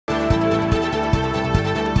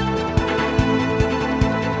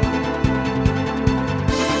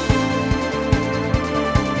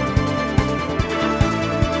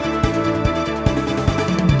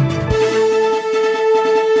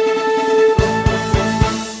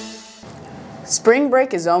Spring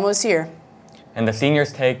break is almost here, and the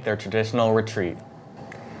seniors take their traditional retreat.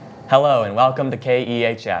 Hello and welcome to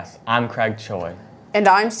KEHS. I'm Craig Choi. And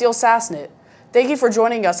I'm Steele Sassnett. Thank you for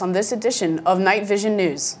joining us on this edition of Night Vision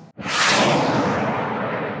News.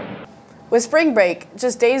 With spring break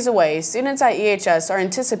just days away, students at EHS are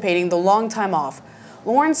anticipating the long time off.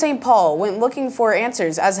 Lauren St. Paul went looking for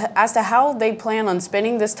answers as to how they plan on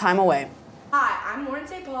spending this time away. Hi, I'm Lauren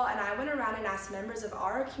St. Paul, and I went around and asked members of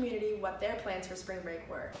our community what their plans for spring break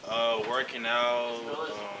were. Working out,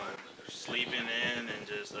 sleeping in, and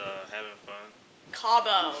just having fun.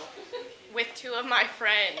 Cabo with two of my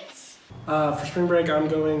friends. For spring break, I'm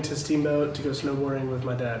going to Steamboat to go snowboarding with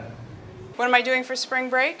my dad. What am I doing for spring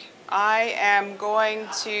break? I am going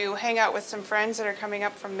to hang out with some friends that are coming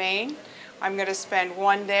up from Maine. I'm going to spend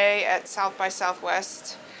one day at South by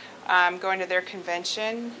Southwest, going to their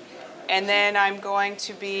convention. And then I'm going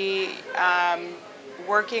to be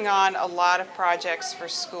working on a lot of projects for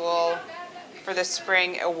school for the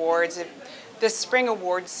spring awards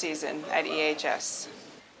season at EHS.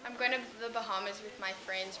 I'm going to the Bahamas with my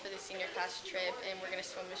friends for the senior class trip, and we're going to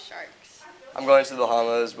swim with sharks. I'm going to the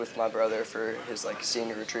Bahamas with my brother for his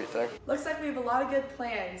senior retreat thing. Looks like we have a lot of good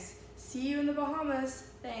plans. See you in the Bahamas.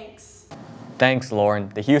 Thanks. Thanks, Lauren.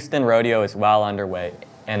 The Houston Rodeo is well underway,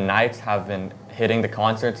 and Knights have been hitting the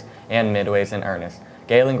concerts and midways in earnest.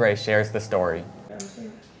 Galen Gray shares the story.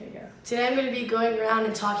 Today I'm going to be going around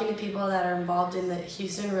and talking to people that are involved in the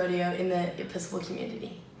Houston Rodeo in the Episcopal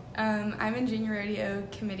community. I'm in Junior Rodeo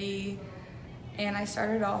Committee, and I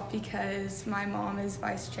started off because my mom is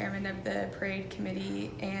vice chairman of the parade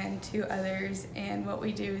committee and two others, and what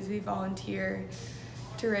we do is we volunteer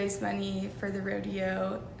to raise money for the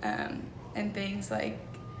rodeo and things like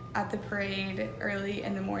at the parade early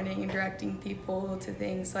in the morning and directing people to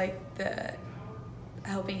things like the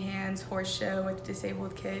Helping Hands horse show with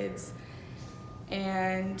disabled kids.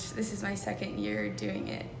 And this is my second year doing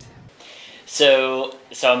it. So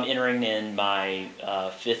I'm entering in my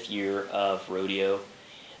 5th year of rodeo.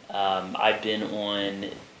 I've been on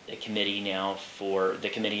a committee now for the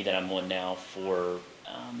committee that I'm on now for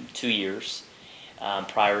 2 years.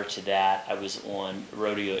 Prior to that, I was on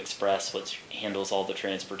Rodeo Express, which handles all the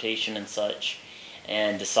transportation and such,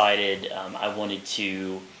 and decided I wanted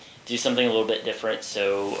to do something a little bit different.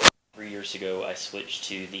 So 3 years ago, I switched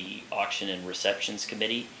to the Auction and Receptions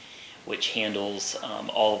Committee, which handles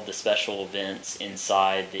all of the special events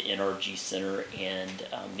inside the NRG Center and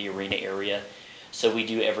the arena area. So we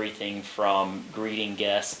do everything from greeting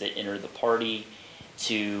guests that enter the party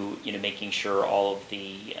to making sure all of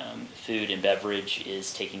the food and beverage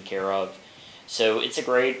is taken care of. So it's a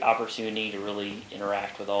great opportunity to really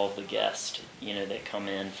interact with all of the guests that come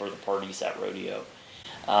in for the parties at rodeo.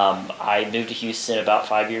 I moved to Houston about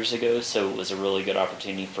 5 years ago, so it was a really good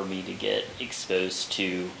opportunity for me to get exposed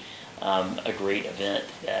to a great event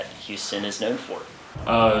that Houston is known for.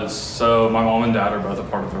 So my mom and dad are both a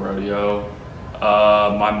part of the rodeo.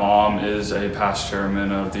 My mom is a past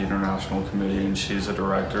chairman of the International Committee, and she's a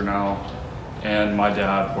director now. And my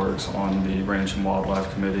dad works on the Ranch and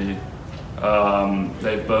Wildlife Committee.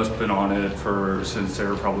 They've both been on it since they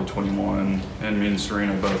were probably 21, and me and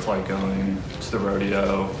Serena both like going to the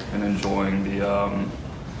rodeo and enjoying the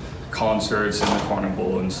concerts and the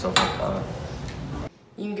carnival and stuff like that.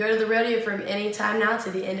 You can go to the rodeo from any time now to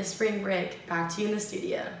the end of spring break. Back to you in the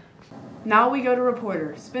studio. Now we go to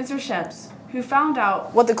reporter Spencer Sheps, who found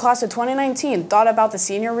out what the class of 2019 thought about the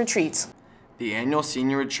senior retreats. The annual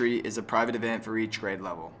senior retreat is a private event for each grade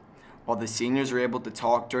level. While the seniors are able to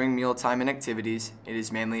talk during mealtime and activities, it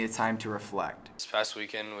is mainly a time to reflect. This past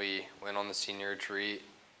weekend we went on the senior retreat.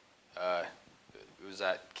 It was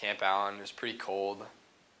at Camp Allen. It was pretty cold.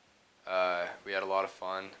 We had a lot of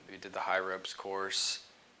fun. We did the high ropes course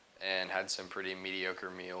and had some pretty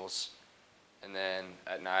mediocre meals. And then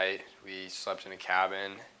at night we slept in a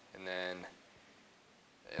cabin, and then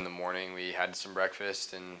in the morning we had some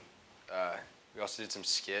breakfast, and we also did some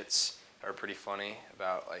skits that were pretty funny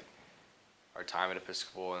about our time at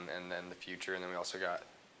Episcopal and then the future. And then we also got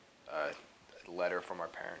a letter from our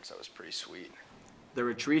parents that was pretty sweet. The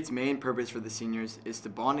retreat's main purpose for the seniors is to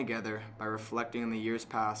bond together by reflecting on the years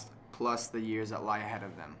past, plus the years that lie ahead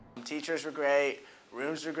of them. Teachers were great,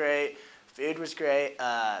 rooms were great, food was great,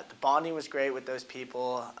 the bonding was great with those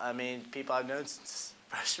people. I mean, people I've known since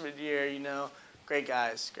freshman year, great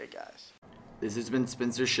guys, great guys. This has been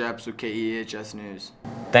Spencer Sheps with KEHS News.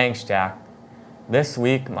 Thanks, Jack. This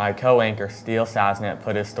week, my co-anchor Steele Sassnett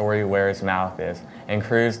put his story where his mouth is and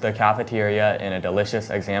cruised the cafeteria in a delicious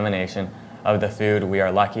examination of the food we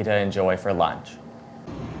are lucky to enjoy for lunch.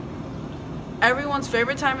 Everyone's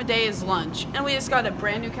favorite time of day is lunch, and we just got a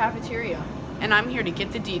brand new cafeteria. and I'm here to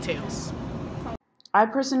get the details. I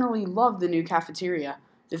personally love the new cafeteria.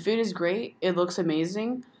 The food is great, it looks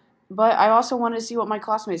amazing, but I also wanted to see what my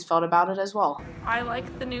classmates felt about it as well. I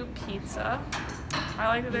like the new pizza. I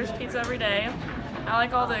like that there's pizza every day. I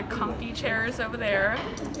like all the comfy chairs over there.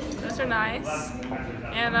 Those are nice.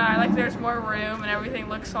 And I like there's more room and everything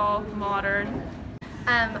looks all modern.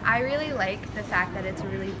 I really like the fact that it's a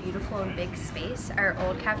really beautiful and big space. Our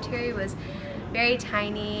old cafeteria was very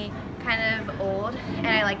tiny, kind of old, and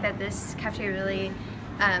I like that this cafeteria really,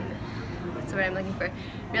 what's the word I'm looking for,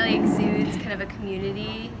 really exudes kind of a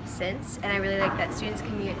community sense, and I really like that students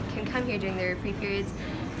can come here during their free periods,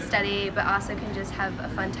 study, but also can just have a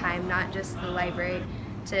fun time, not just the library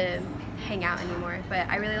to hang out anymore. But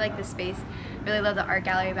I really like this space, really love the art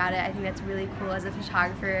gallery about it. I think that's really cool. As a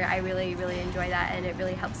photographer, I really enjoy that, and it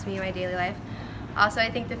really helps me in my daily life. Also, I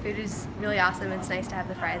think the food is really awesome. It's nice to have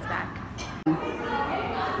the fries back.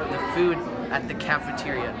 The food at the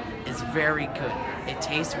cafeteria is very good. It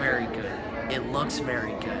tastes very good. It looks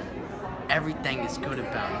very good. Everything is good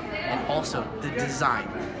about it. And also the design.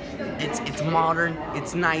 It's modern,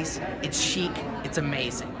 it's nice, it's chic, it's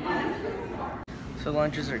amazing. So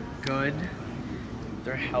lunches are good,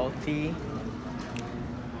 they're healthy,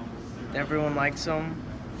 everyone likes them,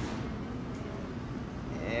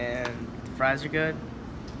 and the fries are good.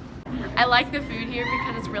 I like the food here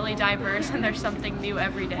because it's really diverse and there's something new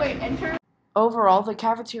every day. Overall, the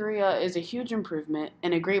cafeteria is a huge improvement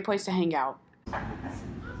and a great place to hang out.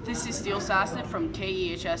 This is Steele Sassnett from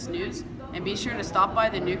KEHS News, and be sure to stop by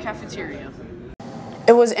the new cafeteria.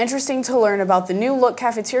 It was interesting to learn about the new look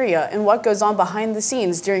cafeteria and what goes on behind the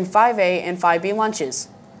scenes during 5A and 5B lunches.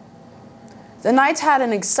 The Knights had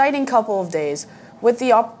an exciting couple of days with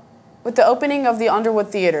the opening of the Underwood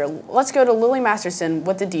Theater. Let's go to Lily Masterson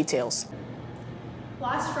with the details.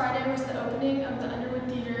 Last Friday was the opening of the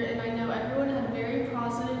Underwood Theater, and I know everyone had very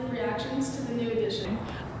positive reactions to the new addition.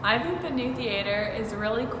 I think the new theater is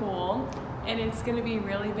really cool and it's going to be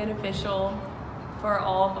really beneficial for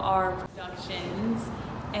all of our productions,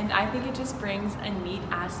 and I think it just brings a neat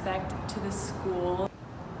aspect to the school.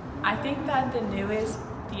 I think that the newest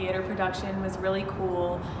theater production was really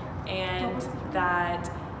cool, and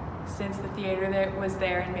that since the theater was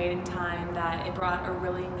there and made in time, that it brought a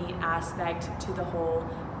really neat aspect to the whole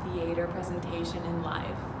theater presentation in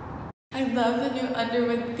life. I love the new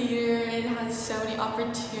Underwood Theater. It has so many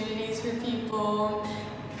opportunities for people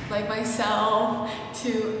like myself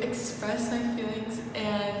to express my feelings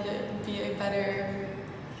and be a better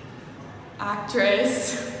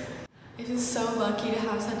actress. I'm just so lucky to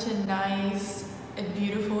have such a nice and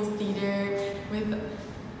beautiful theater with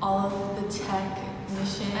all of the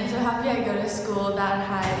technicians. I'm so happy I go to school that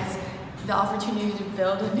has the opportunity to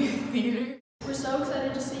build a new theater. We're so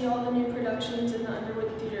excited to see all the new productions in the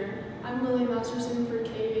Underwood Theater. I'm Lily Masterson for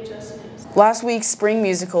KEHS News. Last week's spring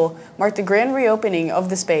musical marked the grand reopening of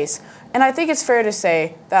the space, and I think it's fair to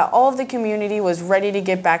say that all of the community was ready to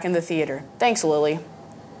get back in the theater. Thanks, Lily.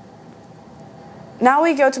 Now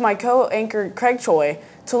we go to my co-anchor Craig Choi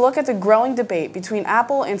to look at the growing debate between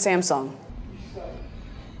Apple and Samsung.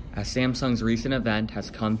 As Samsung's recent event has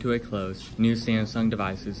come to a close, new Samsung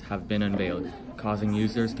devices have been unveiled, causing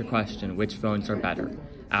users to question which phones are better,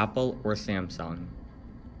 Apple or Samsung.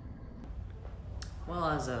 Well,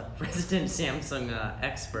 as a resident Samsung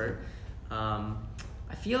expert,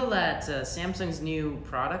 I feel that Samsung's new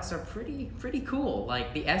products are pretty cool.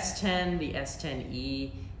 Like the S10, the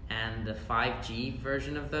S10e, and the 5G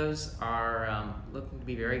version of those are looking to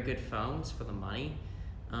be very good phones for the money.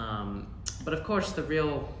 But of course, the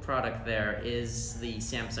real product there is the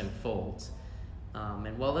Samsung Fold.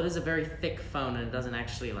 And while it is a very thick phone and it doesn't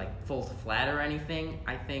actually like fold flat or anything,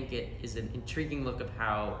 I think it is an intriguing look of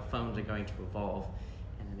how phones are going to evolve.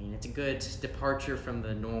 And I mean, it's a good departure from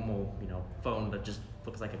the normal, phone that just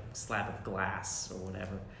looks like a slab of glass or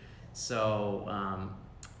whatever. So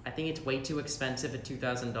I think it's way too expensive at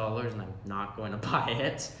 $2,000, and I'm not going to buy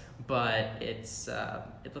it. But it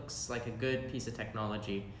looks like a good piece of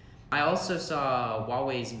technology. I also saw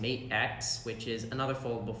Huawei's Mate X, which is another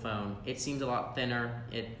foldable phone. It seems a lot thinner.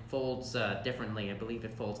 It folds differently. I believe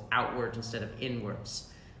it folds outwards instead of inwards.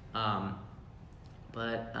 I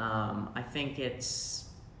think it's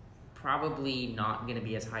probably not going to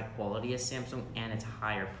be as high quality as Samsung, and it's a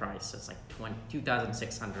higher price. So it's like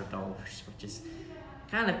 $2,600, which is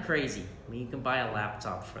kind of crazy. I mean, you can buy a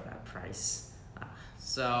laptop for that price.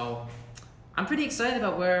 So I'm pretty excited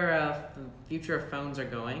about where the future of phones are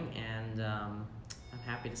going, and I'm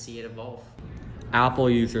happy to see it evolve. Apple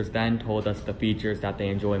users then told us the features that they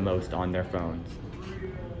enjoy most on their phones.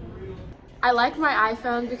 I like my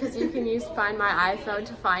iPhone because you can use Find My iPhone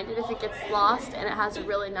to find it if it gets lost, and it has a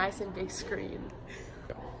really nice and big screen.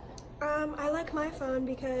 I like my phone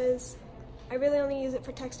because I really only use it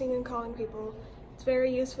for texting and calling people. It's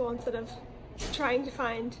very useful instead of trying to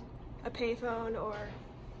find a payphone or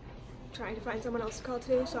trying to find someone else to call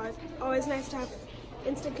to, so it's always nice to have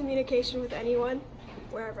instant communication with anyone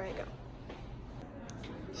wherever I go.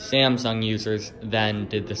 Samsung users then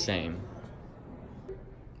did the same.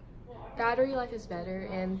 Battery life is better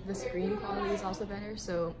and the screen quality is also better,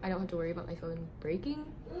 so I don't have to worry about my phone breaking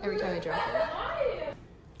every time I drop it.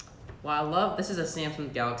 Well, this is a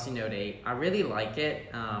Samsung Galaxy Note 8. I really like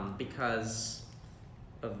it because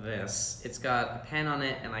of this. It's got a pen on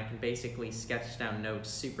it and I can basically sketch down notes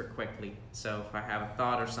super quickly. So if I have a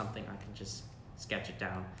thought or something, I can just sketch it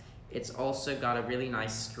down. It's also got a really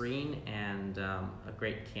nice screen and a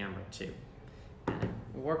great camera too. And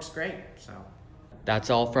it works great, so.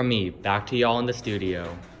 That's all from me. Back to y'all in the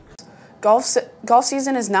studio. Golf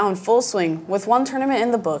season is now in full swing, with one tournament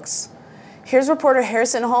in the books. Here's reporter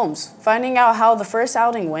Harrison Holmes finding out how the first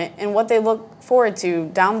outing went and what they look forward to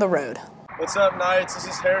down the road. What's up, Knights? This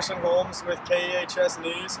is Harrison Holmes with KEHS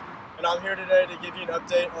News, and I'm here today to give you an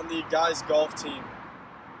update on the guys' golf team.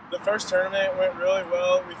 The first tournament went really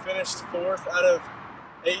well. We finished 4th out of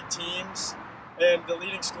 8 teams, and the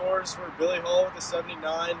leading scorers were Billy Hall with a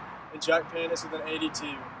 79 and Jack Panis with an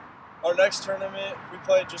 82. Our next tournament we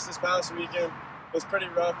played just this past weekend was pretty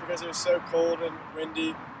rough because it was so cold and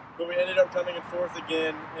windy, but we ended up coming in 4th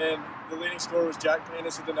again, and the leading scorer was Jack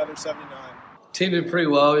Panis with another 79. Team did pretty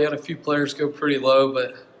well. We had a few players go pretty low,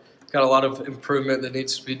 but got a lot of improvement that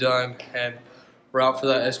needs to be done, and we're out for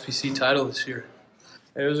that SPC title this year.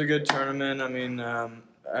 It was a good tournament. I mean, I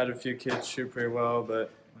had a few kids shoot pretty well,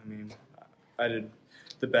 but I mean, I did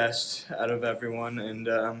the best out of everyone, and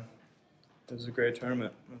it was a great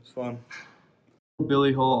tournament. It was fun.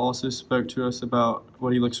 Billy Hull also spoke to us about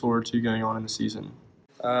what he looks forward to going on in the season.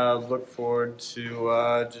 Look forward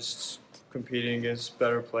to just competing against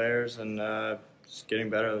better players and just getting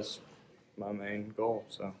better. That's my main goal.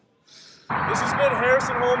 So. This has been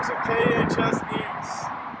Harrison Holmes of KEHS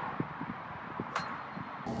News.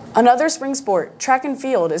 Another spring sport, track and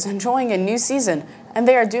field, is enjoying a new season, and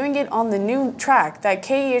they are doing it on the new track that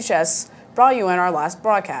KEHS brought you in our last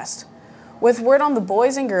broadcast. With word on the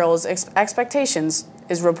boys and girls' expectations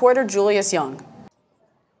is reporter Julius Young.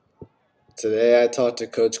 Today I talked to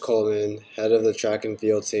Coach Coleman, head of the track and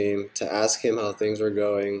field team, to ask him how things were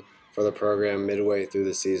going for the program midway through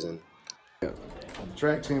the season. The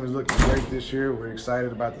track team is looking great this year. We're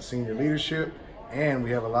excited about the senior leadership, and we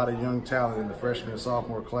have a lot of young talent in the freshman and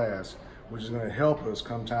sophomore class, which is going to help us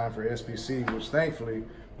come time for SPC, which thankfully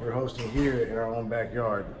we're hosting here in our own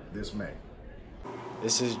backyard this May.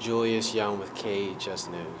 This is Julius Young with KEHS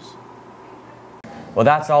News. Well,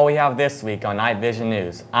 that's all we have this week on Night Vision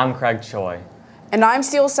News. I'm Craig Choi. And I'm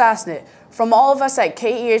Steele Sassnett. From all of us at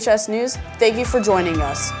KEHS News, thank you for joining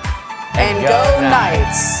us. And go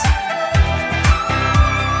Knights!